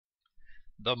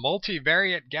The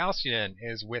multivariate Gaussian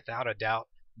is without a doubt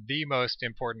the most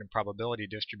important probability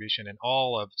distribution in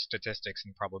all of statistics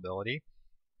and probability,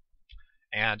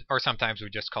 and or sometimes we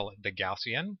just call it the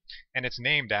Gaussian, and it's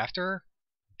named after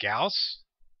Gauss,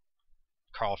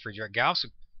 Carl Friedrich Gauss, a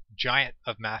giant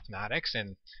of mathematics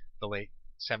in the late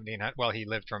 1700s. Well, he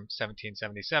lived from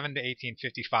 1777 to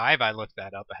 1855. I looked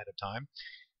that up ahead of time,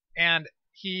 and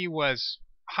he was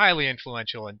highly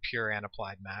influential in pure and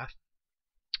applied math.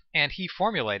 And he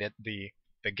formulated the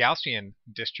Gaussian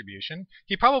distribution.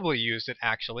 He probably used it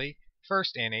actually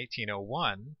first in 1801.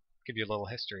 I'll give you a little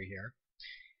history here.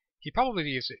 He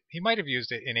might have used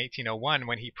it in 1801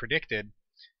 when he predicted.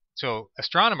 So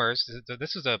astronomers,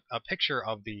 this is a picture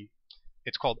of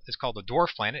it's called a dwarf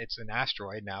planet. It's an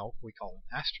asteroid now. We call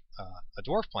it a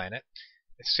dwarf planet.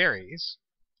 It's Ceres,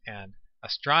 and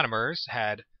astronomers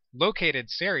had located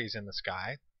Ceres in the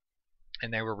sky,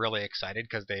 and they were really excited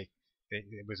because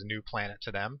it was a new planet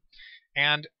to them,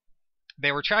 and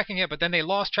they were tracking it, but then they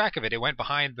lost track of it. It went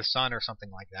behind the sun or something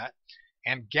like that,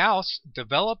 and Gauss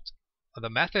developed the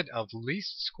method of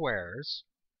least squares,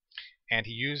 and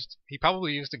he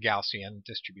probably used the Gaussian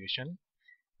distribution,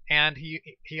 and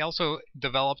he also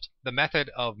developed the method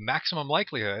of maximum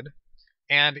likelihood,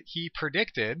 and he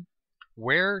predicted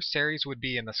where Ceres would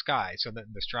be in the sky, so that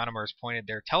the astronomers pointed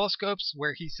their telescopes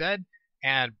where he said,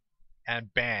 and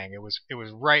bang, it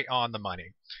was right on the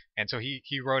money. And so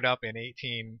he wrote up in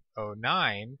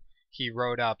 1809, he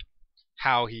wrote up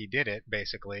how he did it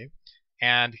basically,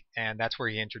 and that's where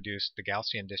he introduced the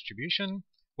Gaussian distribution,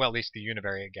 well, at least the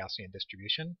univariate Gaussian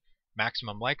distribution,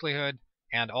 maximum likelihood,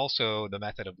 and also the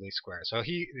method of least squares. So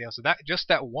so that just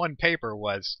that one paper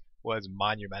was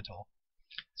monumental.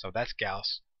 So that's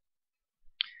Gauss.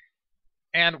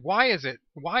 And why is it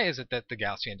that the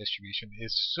Gaussian distribution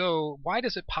is so, why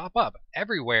does it pop up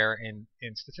everywhere in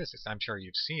statistics? I'm sure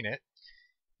you've seen it.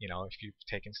 If you've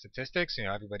taken statistics,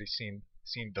 everybody's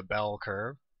seen the bell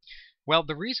curve. Well,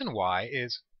 the reason why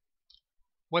is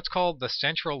what's called the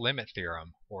central limit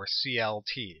theorem, or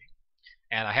CLT.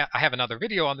 And I have another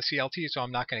video on the CLT, so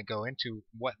I'm not going to go into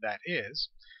what that is.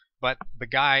 But the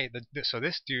guy, so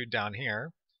this dude down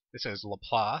here, this is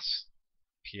Laplace,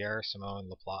 Pierre-Simon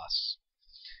Laplace.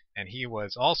 And he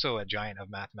was also a giant of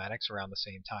mathematics around the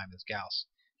same time as Gauss.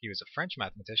 He was a French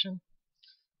mathematician,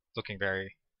 looking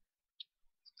very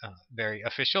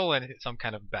official, and some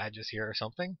kind of badges here or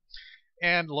something.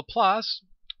 And Laplace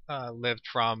lived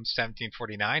from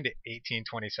 1749 to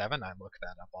 1827. I looked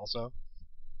that up also.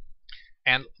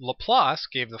 And Laplace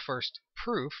gave the first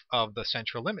proof of the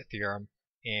central limit theorem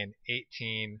in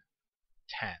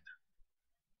 1810.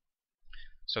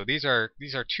 So these are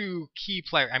two key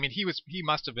players. I mean, he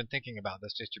must have been thinking about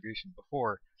this distribution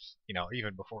before,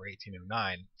 even before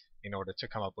 1809, in order to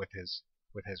come up with his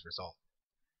result.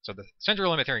 So the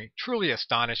central limit theorem, truly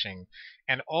astonishing,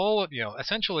 and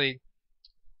essentially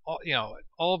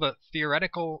all the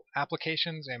theoretical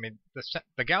applications. I mean,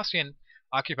 the Gaussian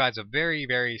occupies a very,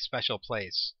 very special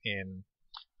place in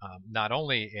not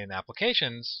only in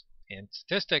applications in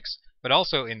statistics, but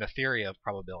also in the theory of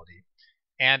probability.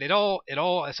 And it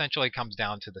all essentially comes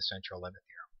down to the central limit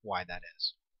theorem, why that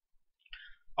is.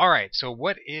 All right, so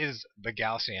what is the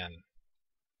Gaussian?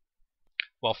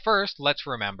 Well, first, let's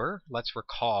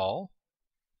recall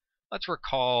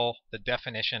the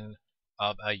definition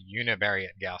of a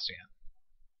univariate Gaussian.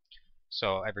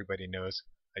 So everybody knows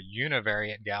a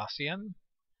univariate Gaussian.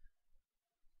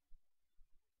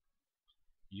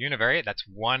 Univariate, that's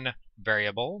one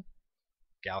variable,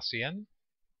 Gaussian.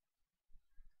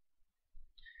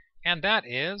 And that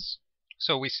is,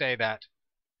 so we say that,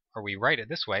 or we write it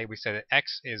this way, we say that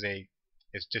x is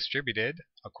distributed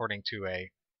according to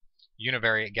a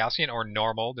univariate Gaussian or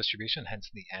normal distribution, hence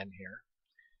the n here,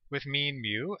 with mean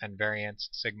mu and variance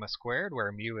sigma squared,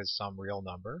 where mu is some real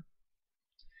number,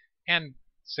 and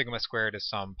sigma squared is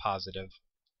some positive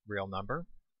real number.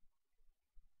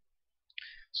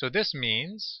 So this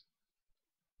means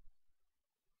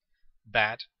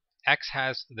that x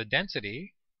has the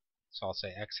density, so I'll say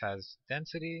x has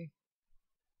density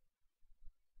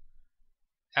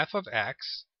f of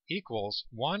x equals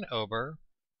 1 over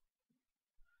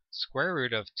square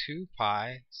root of 2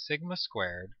 pi sigma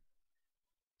squared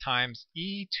times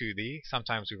e to the,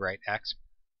 sometimes we write x,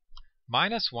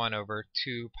 minus 1 over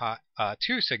 2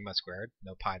 sigma squared,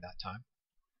 no pi that time,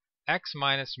 x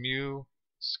minus mu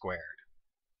squared.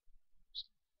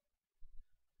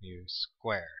 Mu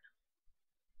squared.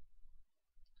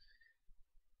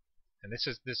 And this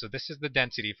is the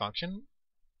density function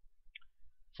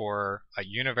for a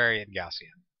univariate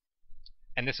Gaussian.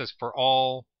 And this is for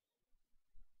all,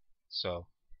 so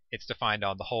it's defined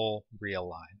on the whole real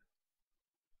line.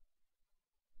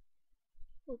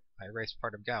 I erased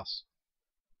part of Gauss.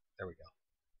 There we go.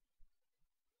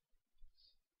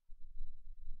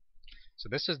 So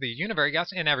this is the univariate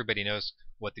Gaussian, and everybody knows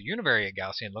what the univariate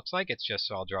Gaussian looks like. It's just,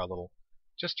 so I'll draw a little,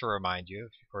 just to remind you,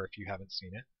 or if you haven't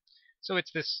seen it. So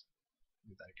it's this,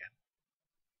 do that again.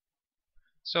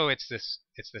 So it's this,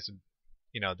 this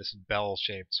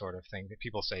bell-shaped sort of thing that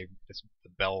people say, the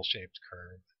bell-shaped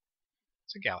curve.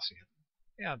 It's a Gaussian.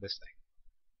 Yeah, this thing.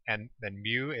 And then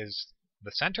mu is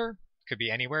the center. Could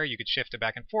be anywhere. You could shift it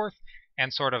back and forth.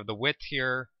 And sort of the width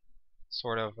here,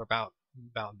 sort of about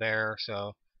there.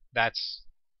 So that's,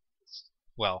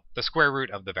 well, the square root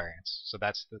of the variance. So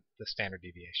that's the standard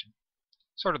deviation.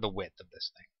 Sort of the width of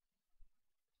this thing.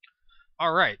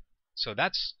 All right. So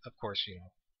that's, of course,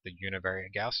 the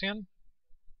univariate Gaussian.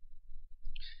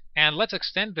 And let's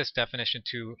extend this definition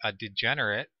to a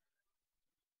degenerate.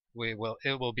 It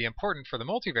will be important for the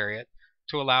multivariate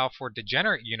to allow for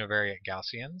degenerate univariate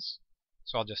Gaussians.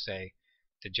 So I'll just say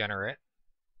degenerate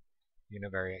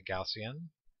univariate Gaussian,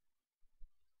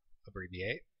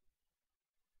 abbreviate.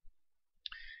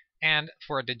 And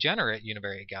for a degenerate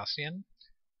univariate Gaussian,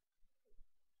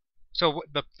 so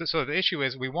the issue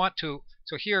is we want to,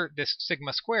 so here this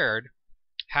sigma squared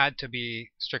had to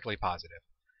be strictly positive,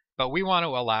 but we want to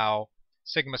allow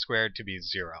sigma squared to be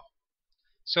 0.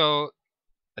 So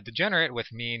a degenerate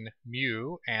with mean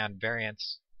mu and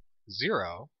variance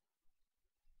 0,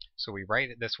 so we write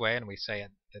it this way and we say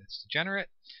that it's degenerate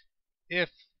if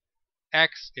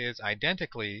x is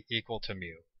identically equal to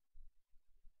mu.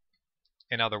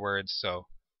 In other words, so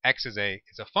x is a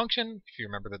function, if you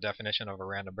remember the definition of a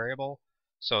random variable.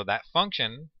 So that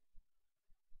function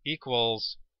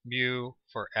equals mu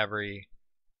for every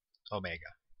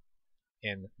omega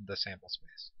in the sample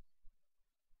space.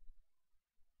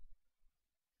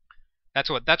 That's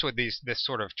what this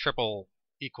sort of triple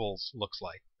equals looks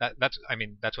like.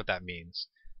 That's what that means.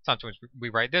 Sometimes we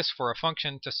write this for a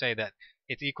function to say that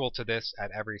it's equal to this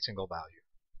at every single value.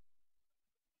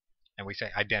 And we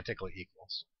say identically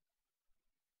equals.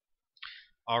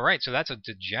 All right, so that's a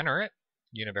degenerate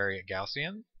univariate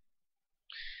Gaussian.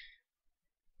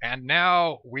 And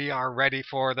now we are ready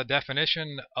for the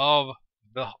definition of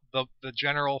the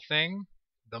general thing,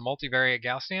 the multivariate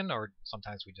Gaussian, or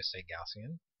sometimes we just say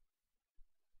Gaussian.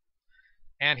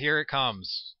 And here it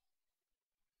comes.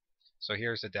 So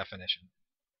here's the definition.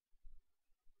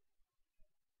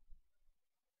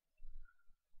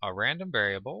 A random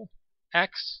variable,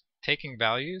 x, taking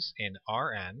values in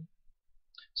Rn,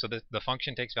 so the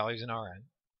function takes values in Rn,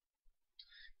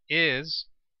 is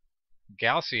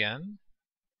Gaussian,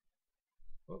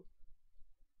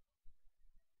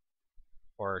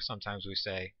 or sometimes we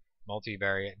say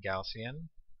multivariate Gaussian,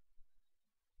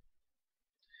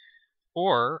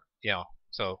 or,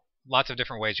 so lots of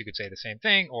different ways you could say the same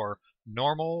thing, or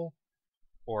normal,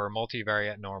 or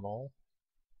multivariate normal.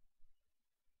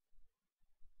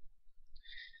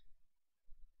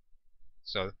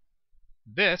 So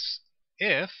this,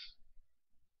 if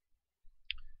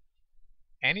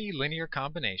any linear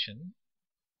combination,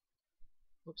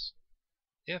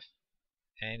 if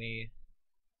any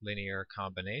linear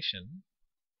combination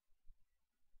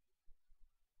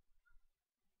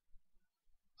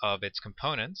of its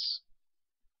components,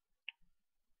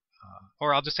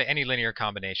 or I'll just say any linear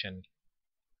combination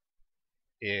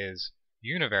is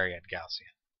univariate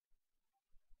Gaussian.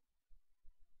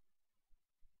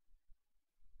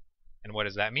 And what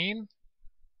does that mean?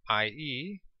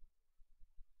 i.e.,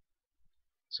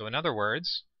 so in other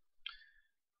words,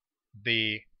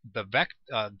 the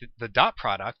dot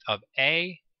product of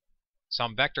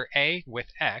some vector a with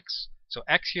x. So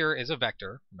x here is a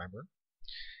vector, remember,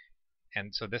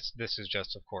 and so this is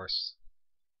just, of course,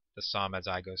 the sum as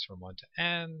I goes from 1 to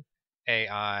n,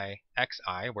 ai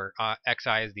xi, where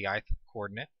xi is the ith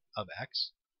coordinate of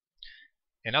x.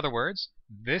 In other words,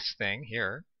 this thing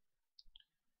here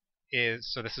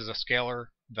is, so this is a scalar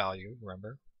value,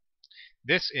 remember.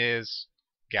 This is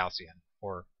Gaussian,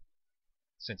 or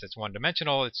since it's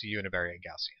one-dimensional, it's a univariate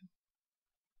Gaussian.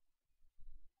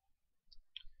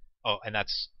 Oh, and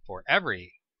that's for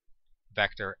every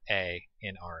vector a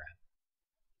in Rn.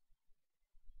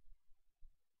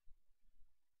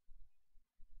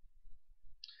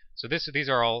 So these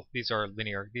are all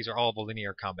the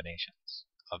linear combinations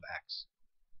of x.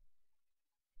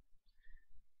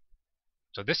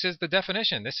 So this is the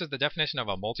definition. This is the definition of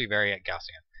a multivariate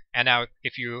Gaussian. And now,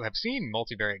 if you have seen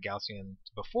multivariate Gaussians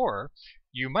before,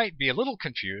 you might be a little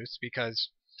confused because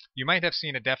you might have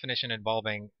seen a definition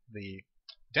involving the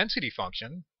density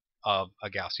function of a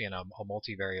Gaussian, a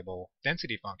multivariable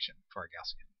density function for a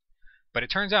Gaussian. But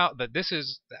it turns out that this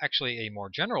is actually a more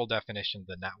general definition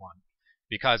than that one,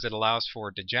 because it allows for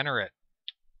degenerate,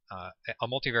 a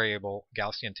multivariable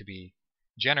Gaussian to be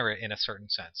generate in a certain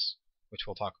sense, which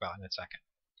we'll talk about in a second.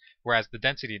 Whereas the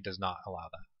density does not allow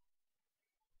that.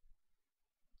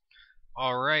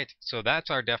 All right, so that's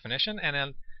our definition, and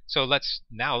then so let's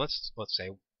say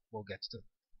we'll get to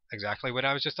exactly what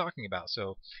I was just talking about.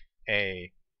 So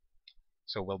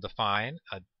we'll define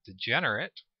a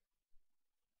degenerate.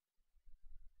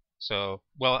 So,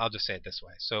 well, I'll just say it this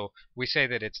way. So we say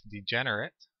that it's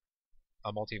degenerate,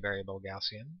 a multivariable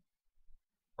Gaussian,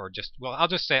 or just, well, I'll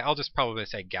just probably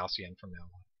say Gaussian from now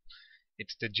on.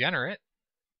 It's degenerate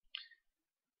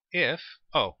if,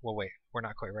 oh, well, wait, we're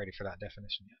not quite ready for that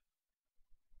definition yet.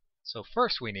 So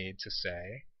first we need to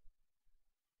say,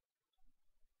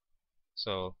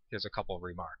 so here's a couple of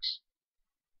remarks.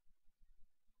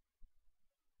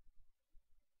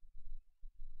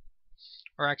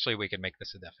 Or actually, we could make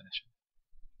this a definition.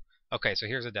 Okay, so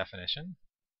here's a definition.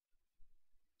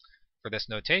 For this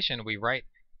notation, we write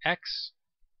x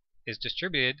is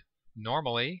distributed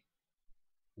normally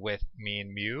with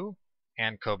mean mu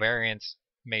and covariance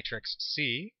matrix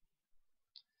C.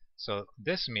 So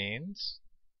this means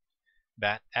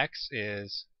that x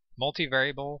is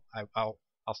multivariable. I'll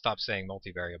stop saying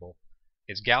multivariable.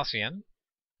 Is Gaussian,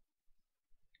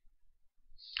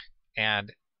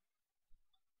 and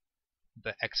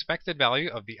the expected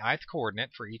value of the ith coordinate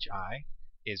for each I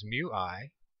is mu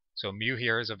I. So mu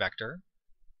here is a vector.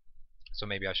 So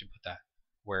maybe I should put that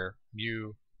where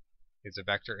mu is a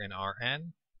vector in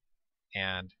Rn,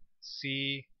 and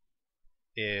C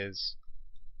is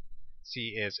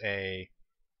a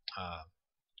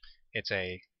it's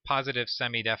a positive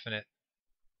semi-definite,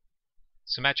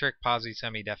 symmetric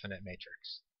posi-semi-definite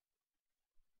matrix.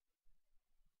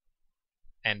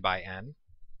 N by n.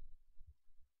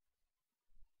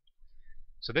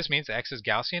 So this means x is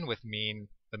Gaussian with the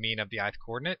mean of the ith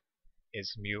coordinate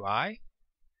is mu I,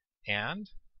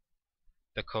 and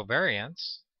the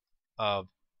covariance of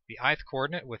the ith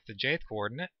coordinate with the jth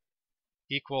coordinate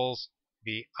equals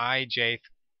the ijth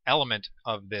element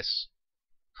of this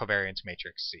covariance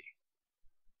matrix C.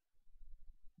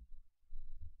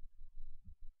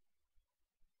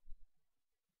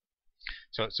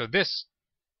 So this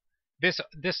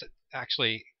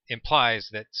actually implies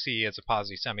that C is a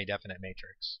posi-semi-definite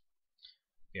matrix.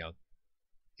 You know,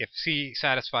 if C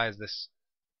satisfies this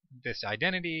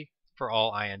identity for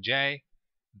all I and j,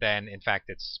 then in fact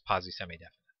it's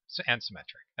posi-semi-definite and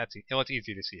symmetric. It's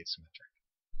easy to see it's symmetric.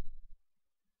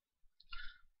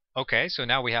 Okay, so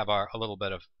now we have a little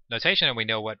bit of notation, and we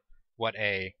know what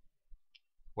a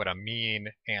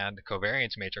mean and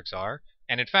covariance matrix are.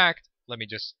 And in fact, let me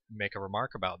just make a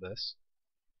remark about this.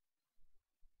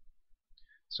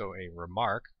 So a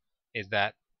remark is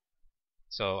that,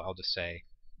 so I'll just say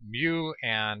mu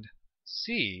and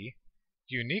C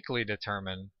uniquely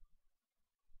determine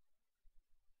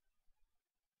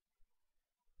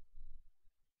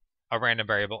a random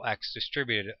variable x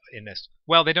distributed in this.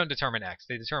 Well, they don't determine x.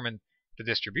 They determine the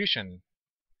distribution.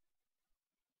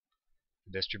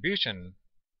 The distribution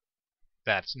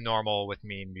that's normal with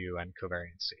mean mu and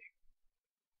covariance C.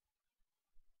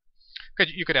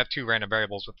 You could have two random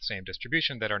variables with the same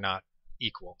distribution that are not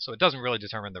equal. So it doesn't really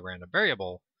determine the random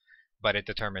variable, but it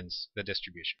determines the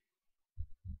distribution.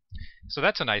 So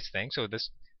that's a nice thing. So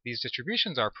these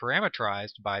distributions are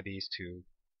parameterized by these two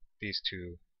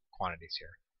quantities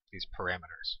here, these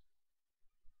parameters.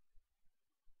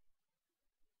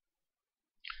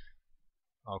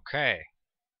 Okay.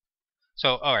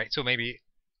 So all right. So maybe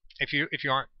if you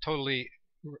aren't totally,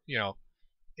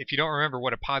 if you don't remember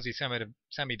what a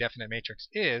posi-semi-definite matrix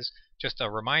is, just a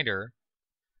reminder,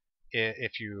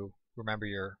 if you remember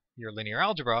your linear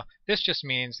algebra, this just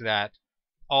means that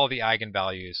all the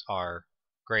eigenvalues are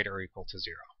greater or equal to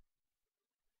 0.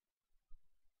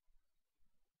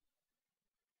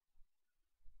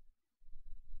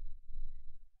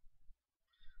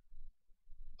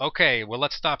 Okay, well,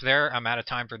 let's stop there. I'm out of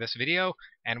time for this video,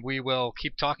 and we will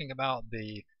keep talking about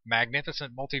the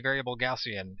magnificent multivariable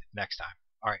Gaussian next time.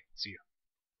 All right, see you.